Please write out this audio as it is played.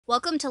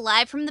Welcome to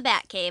Live from the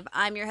Batcave.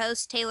 I'm your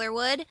host, Taylor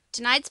Wood.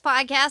 Tonight's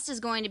podcast is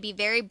going to be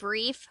very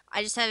brief.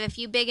 I just have a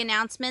few big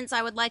announcements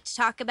I would like to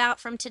talk about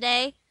from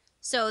today.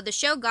 So, the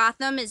show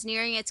Gotham is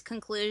nearing its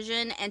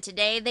conclusion, and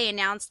today they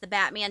announced the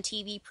Batman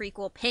TV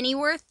prequel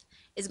Pennyworth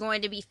is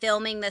going to be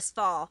filming this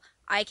fall.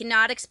 I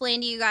cannot explain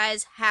to you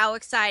guys how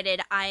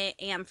excited I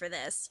am for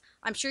this.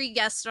 I'm sure you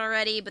guessed it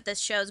already, but this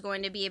show is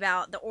going to be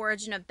about the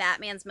origin of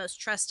Batman's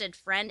most trusted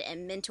friend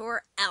and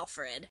mentor,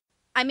 Alfred.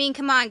 I mean,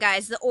 come on,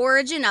 guys. The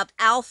origin of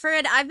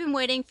Alfred? I've been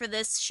waiting for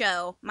this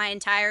show my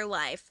entire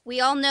life. We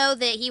all know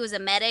that he was a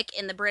medic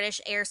in the British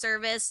Air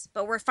Service,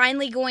 but we're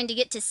finally going to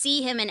get to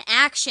see him in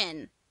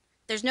action.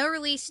 There's no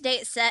release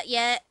date set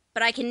yet,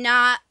 but I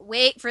cannot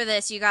wait for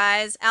this, you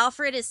guys.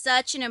 Alfred is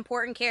such an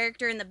important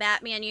character in the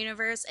Batman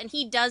universe, and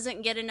he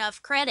doesn't get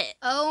enough credit.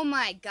 Oh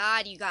my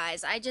god, you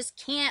guys. I just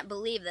can't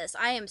believe this.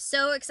 I am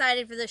so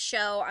excited for this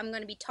show. I'm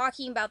going to be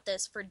talking about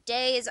this for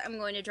days. I'm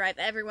going to drive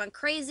everyone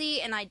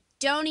crazy, and I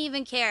don't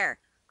even care.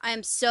 I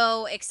am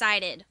so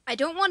excited. I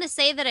don't want to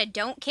say that I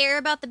don't care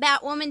about the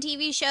Batwoman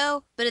TV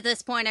show, but at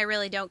this point I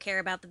really don't care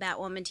about the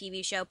Batwoman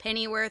TV show.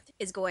 Pennyworth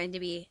is going to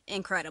be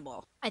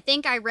incredible. I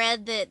think I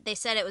read that they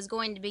said it was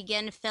going to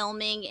begin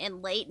filming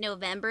in late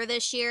November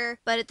this year,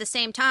 but at the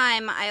same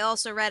time, I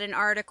also read an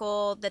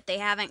article that they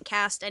haven't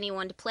cast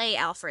anyone to play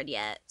Alfred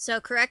yet.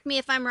 So correct me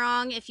if I'm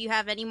wrong. If you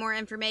have any more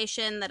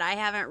information that I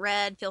haven't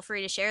read, feel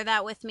free to share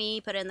that with me.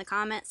 Put it in the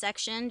comment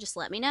section. Just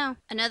let me know.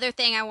 Another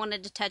thing I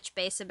wanted to touch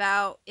base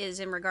about is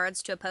in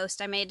regards to a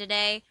post I made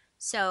today.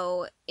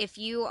 So, if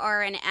you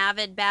are an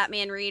avid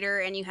Batman reader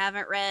and you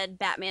haven't read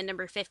Batman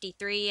number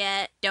 53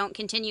 yet, don't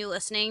continue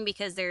listening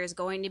because there's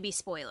going to be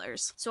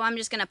spoilers. So I'm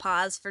just going to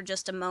pause for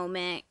just a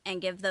moment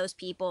and give those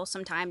people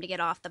some time to get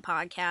off the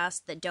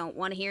podcast that don't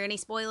want to hear any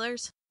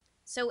spoilers.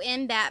 So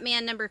in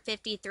Batman number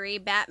 53,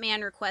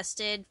 Batman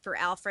requested for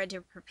Alfred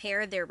to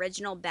prepare the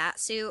original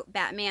Batsuit.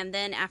 Batman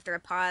then, after a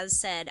pause,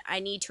 said,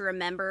 "I need to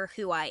remember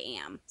who I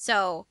am."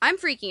 So I'm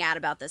freaking out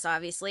about this,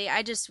 obviously.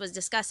 I just was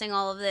discussing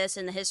all of this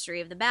in the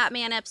History of the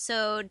Batman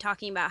episode,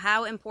 talking about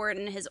how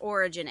important his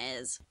origin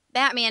is.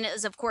 Batman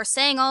is, of course,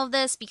 saying all of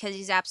this because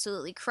he's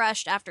absolutely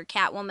crushed after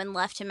Catwoman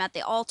left him at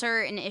the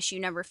altar in issue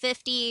number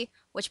 50,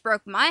 which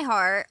broke my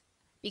heart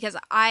because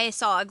I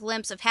saw a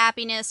glimpse of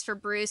happiness for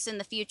Bruce in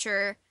the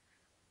future.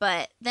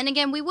 But then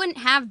again, we wouldn't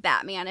have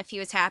Batman if he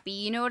was happy,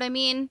 you know what I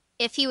mean?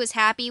 If he was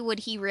happy, would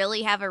he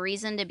really have a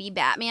reason to be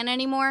Batman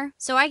anymore?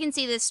 So I can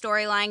see this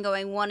storyline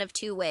going one of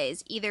two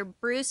ways. Either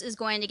Bruce is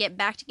going to get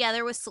back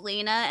together with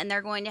Selina and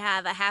they're going to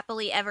have a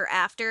happily ever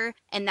after,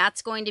 and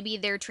that's going to be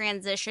their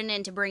transition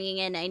into bringing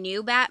in a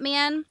new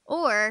Batman,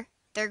 or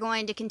they're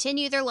going to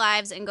continue their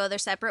lives and go their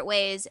separate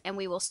ways, and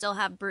we will still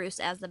have Bruce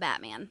as the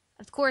Batman.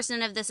 Of course,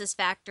 none of this is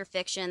fact or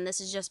fiction.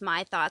 This is just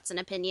my thoughts and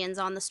opinions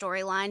on the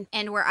storyline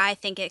and where I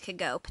think it could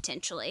go,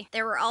 potentially.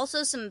 There were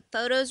also some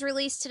photos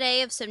released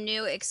today of some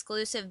new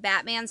exclusive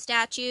Batman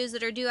statues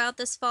that are due out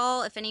this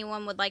fall. If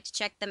anyone would like to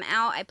check them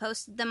out, I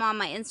posted them on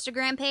my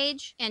Instagram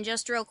page. And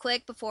just real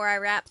quick, before I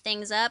wrap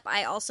things up,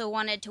 I also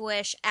wanted to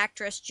wish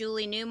actress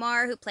Julie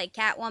Newmar, who played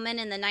Catwoman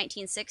in the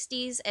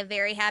 1960s, a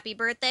very happy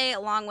birthday,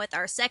 along with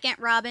our second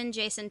Robin,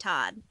 Jason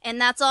Todd. And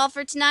that's all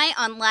for tonight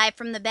on Live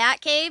from the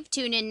Batcave.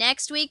 Tune in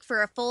next week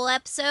for a full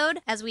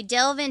episode as we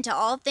delve into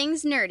all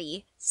things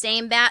nerdy.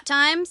 Same bat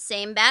time,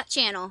 same bat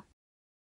channel.